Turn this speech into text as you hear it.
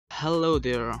Hello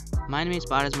there, my name is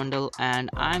Paraj Mandal and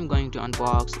I'm going to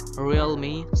unbox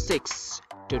Realme 6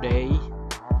 today.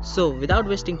 So without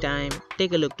wasting time,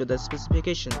 take a look to the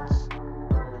specifications.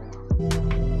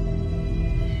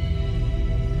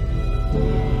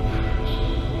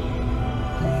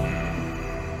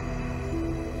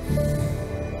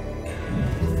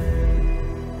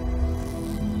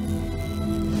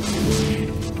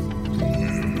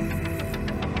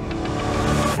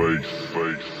 Face.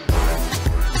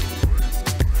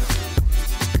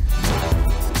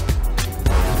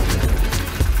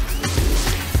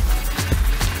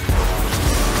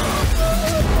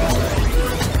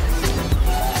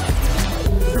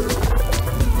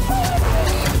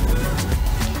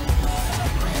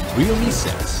 Realme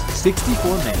 6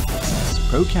 64 megapixels,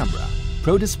 Pro camera,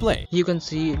 Pro display. You can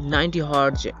see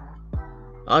 90Hz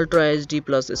Ultra HD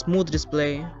plus smooth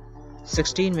display,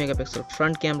 16 megapixel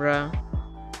front camera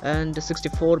and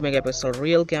 64 megapixel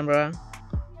real camera,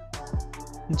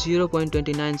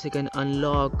 0.29 second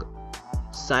unlock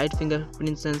side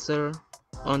fingerprint sensor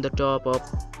on the top of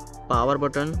power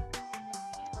button,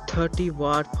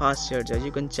 30-watt fast charger.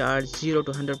 You can charge 0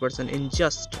 to 100% in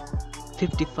just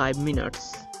 55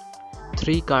 minutes.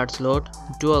 3 card slot,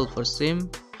 dual for SIM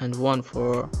and 1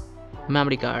 for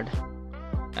memory card.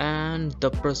 And the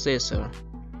processor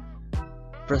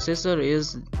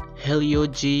is Helio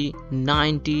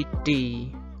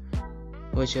G90T,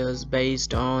 which is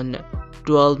based on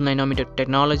 12 nanometer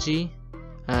technology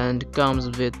and comes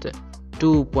with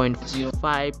 2.05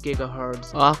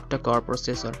 GHz octa-core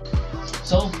processor.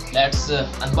 So let's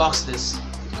unbox this.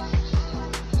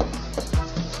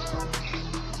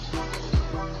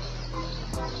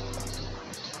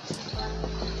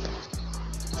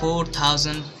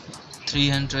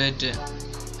 (4,300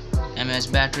 mAh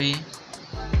battery,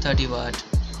 30-watt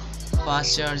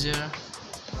fast charger.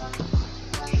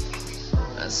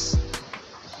 Let's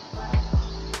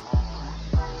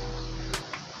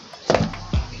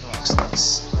unbox this.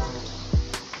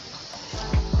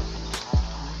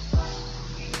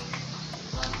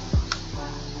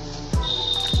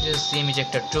 This is SIM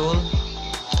ejector tool,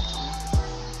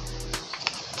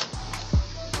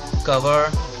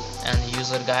 cover and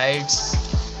user guides.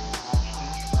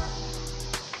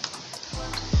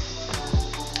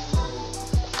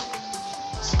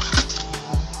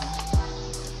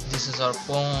 This is our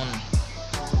phone.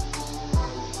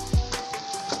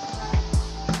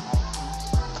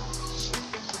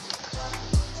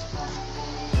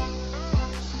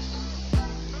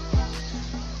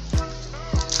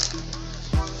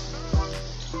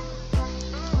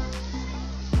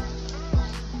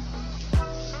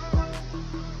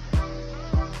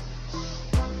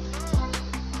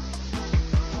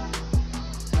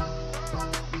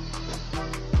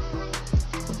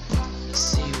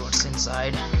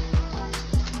 Inside,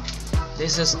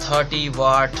 this is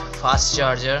 30-watt fast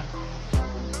charger,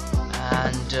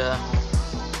 and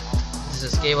this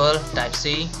is cable type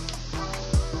C.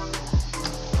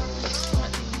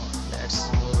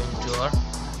 Let's move into our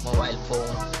mobile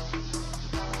phone.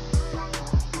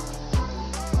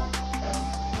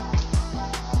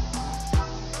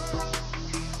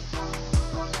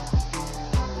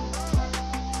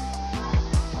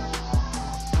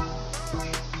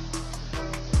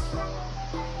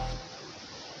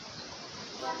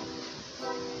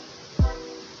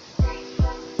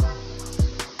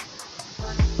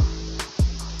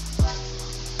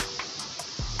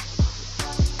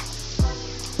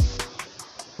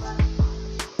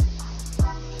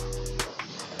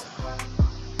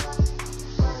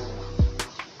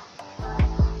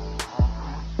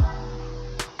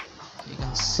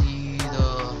 See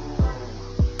the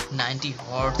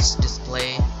 90Hz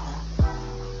display.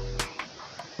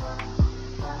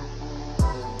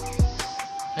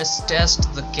 Let's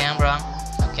test the camera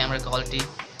quality.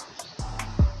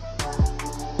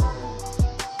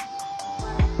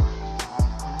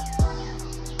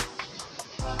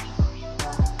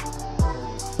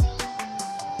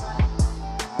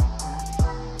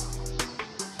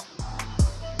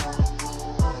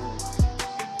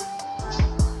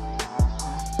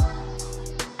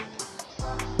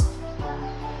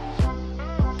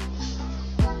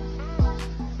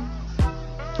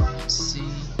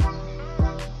 See,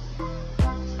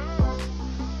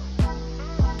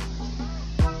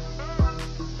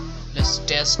 let's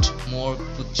test more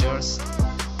pictures.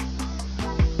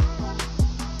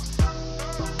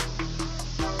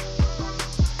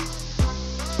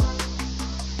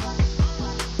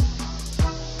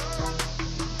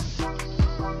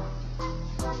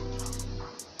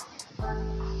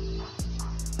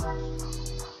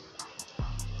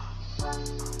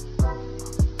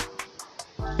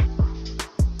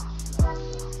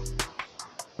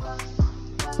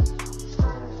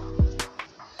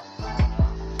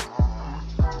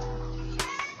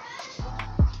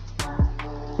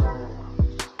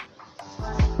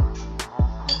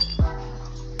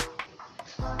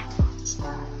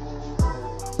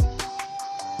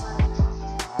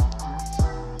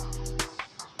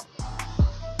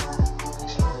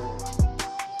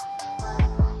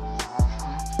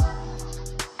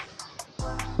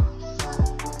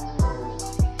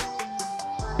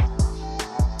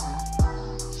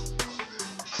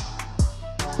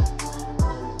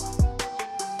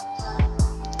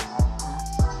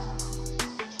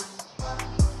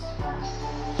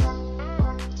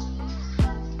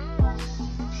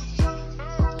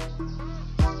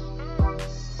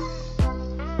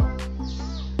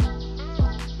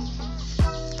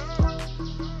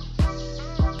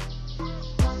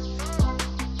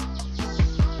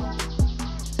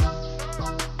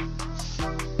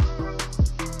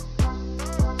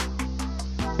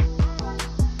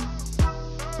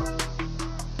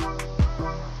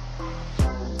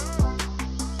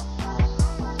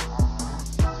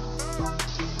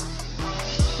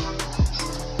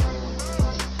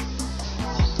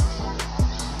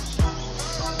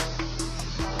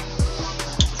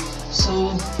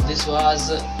 you, this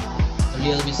was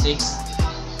Realme 6,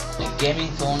 a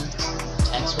gaming phone.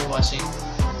 Thanks for watching.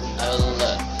 I will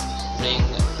bring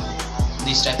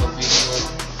this type of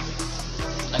video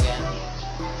again.